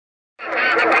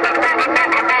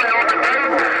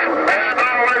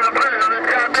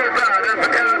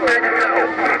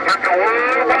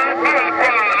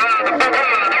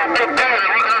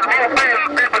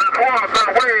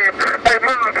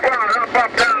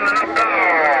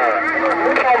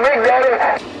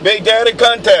Big Daddy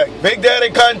contact. Big Daddy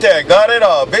contact. Got it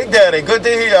all. Big Daddy, good to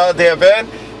hear you out there, man.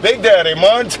 Big Daddy,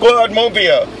 ModSquad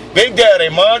Mobile. Big Daddy,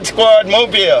 ModSquad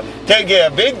Mobile. Take care.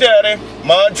 Big Daddy,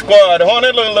 ModSquad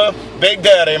Honolulu. Big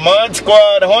Daddy,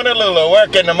 ModSquad Honolulu.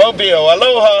 Working the Mobile.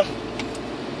 Aloha.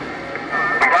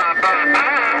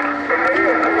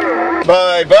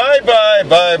 Bye, bye, bye,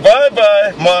 bye, bye,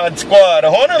 bye. ModSquad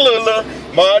Honolulu.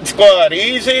 ModSquad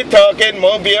Easy Talking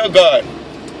Mobile God.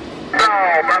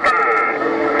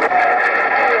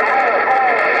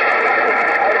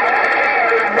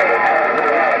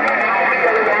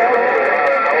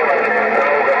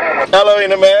 Hello in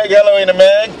the mag, hello in the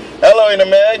mag, hello in the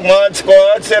mag,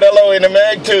 ModSquad said hello in the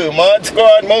mag too.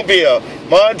 ModSquad Mobile,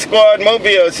 ModSquad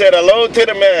Mobile said hello to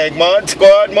the mag.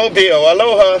 ModSquad Mobile,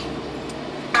 aloha.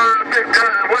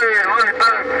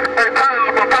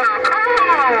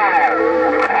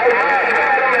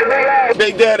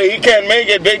 Big Daddy, he can't make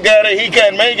it. Big Daddy, he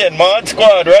can't make it.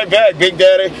 ModSquad, right back. Big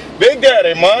Daddy, Big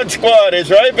Daddy, ModSquad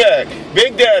is right back.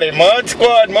 Big Daddy,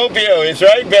 ModSquad Mobile is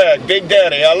right back. Big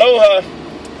Daddy, aloha.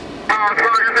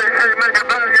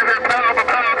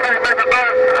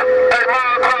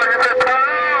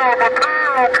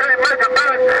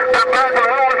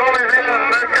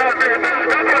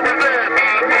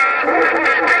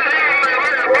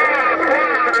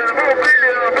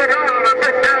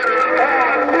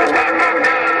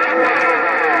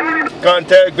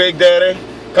 Contact Big Daddy.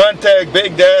 Contact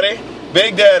Big Daddy.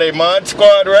 Big Daddy,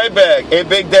 ModSquad right back. Hey,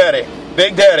 Big Daddy.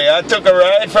 Big Daddy, I took a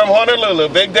ride from Honolulu.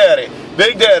 Big Daddy.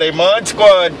 Big Daddy,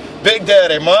 ModSquad. Big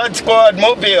Daddy, ModSquad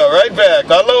Mobile right back.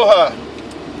 Aloha.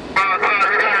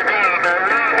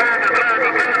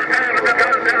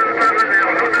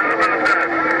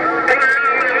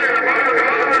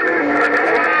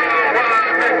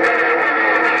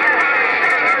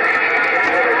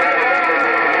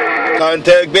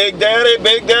 Contact Big Daddy.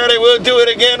 Big Daddy, we'll do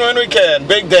it again when we can.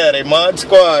 Big Daddy,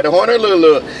 ModSquad,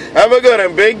 Honolulu. Have a good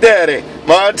one, Big Daddy.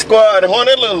 ModSquad,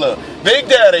 Honolulu. Big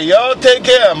Daddy, y'all take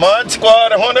care.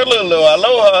 ModSquad, Honolulu.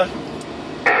 Aloha.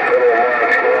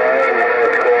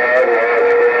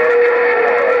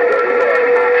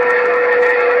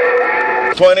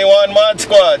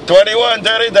 ModSquad, 21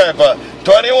 Dirty Diaper,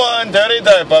 21 Dirty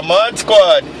Diaper,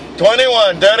 ModSquad,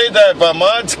 21 Dirty Diaper,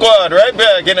 ModSquad, right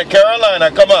back in the Carolina,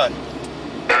 come on.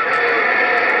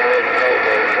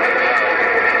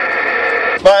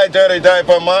 Bye Dirty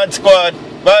Diaper,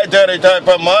 ModSquad, bye Dirty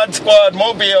Diaper, ModSquad,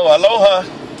 Mobile, aloha.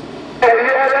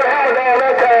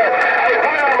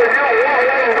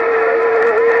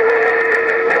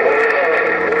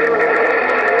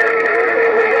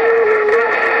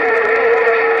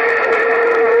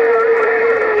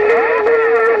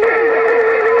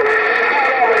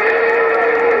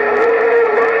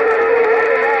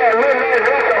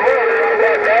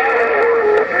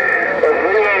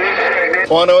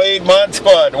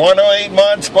 ModSquad, 108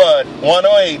 ModSquad,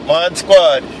 108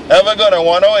 ModSquad. Have a good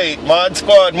one, 108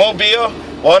 ModSquad Mobile,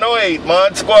 108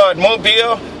 ModSquad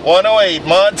Mobile, 108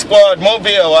 ModSquad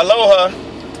Mobile, aloha.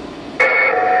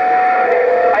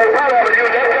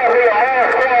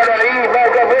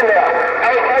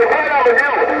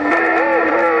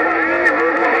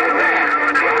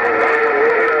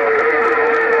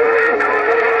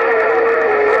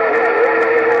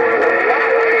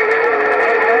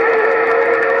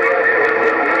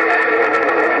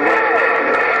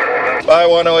 Bye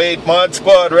 108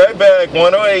 ModSquad right back.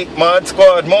 108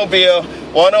 ModSquad Mobile.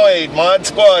 108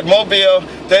 ModSquad Mobile.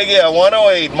 Take care.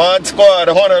 108 ModSquad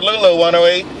Honolulu.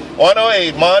 108.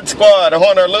 108 ModSquad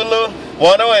Honolulu.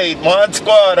 108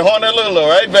 ModSquad Honolulu.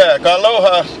 Right back.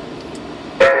 Aloha.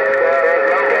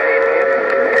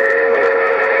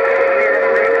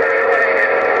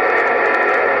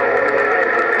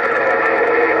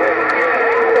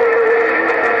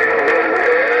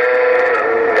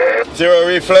 Zero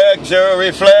reflect, zero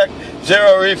reflect,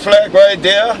 zero reflect right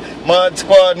there.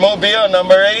 ModSquad Mobile,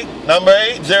 number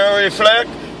 8, zero reflect,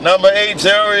 number 8,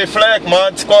 zero reflect,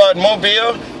 ModSquad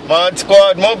Mobile,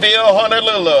 ModSquad Mobile,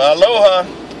 Honolulu, aloha.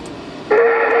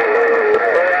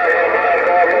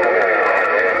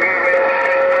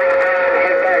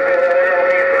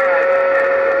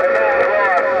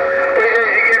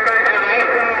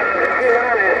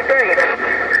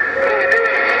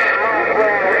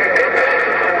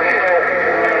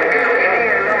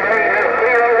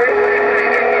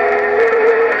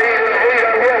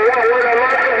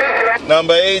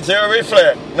 Number 8, zero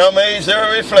reflect. Number 8,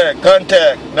 zero reflect.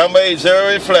 Contact. Number 8, zero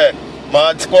reflect.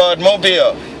 ModSquad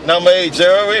Mobile. Number 8,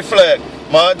 zero reflect.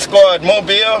 ModSquad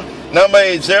Mobile. Number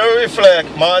 8, zero reflect.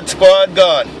 ModSquad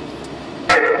gone.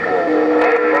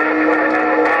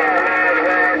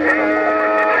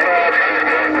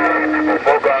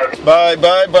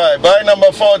 Bye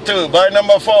number 4 too. Bye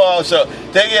number 4 also.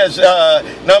 Take your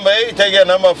number 8. Take your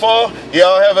number 4.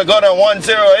 Y'all have a good one.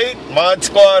 108. Mod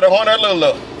Squad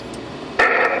Honolulu.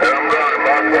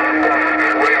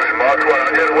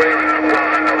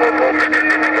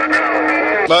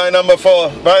 Bye number 4.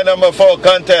 Bye number 4.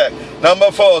 Contact. Number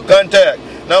 4. Contact.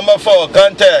 Number 4.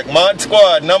 Contact. Mod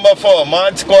Squad. Number 4.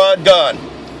 Mod Squad gone.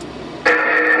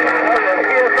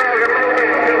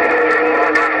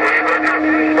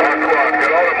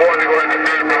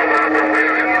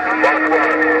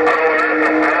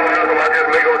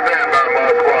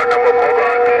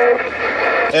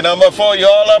 And number 4, you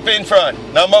all up in front.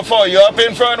 Number 4, you up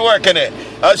in front working it.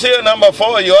 I see you, number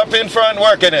 4, you up in front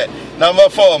working it. Number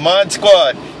 4, Mod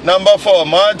Squad. Number 4,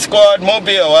 Mod Squad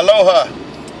Mobile. Aloha.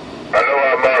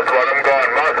 Aloha, Mod Squad. I'm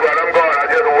gone. Mod Squad, I'm gone. I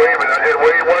just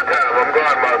waved one time. I'm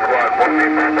gone, Mod Squad.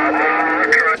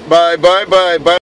 Bye.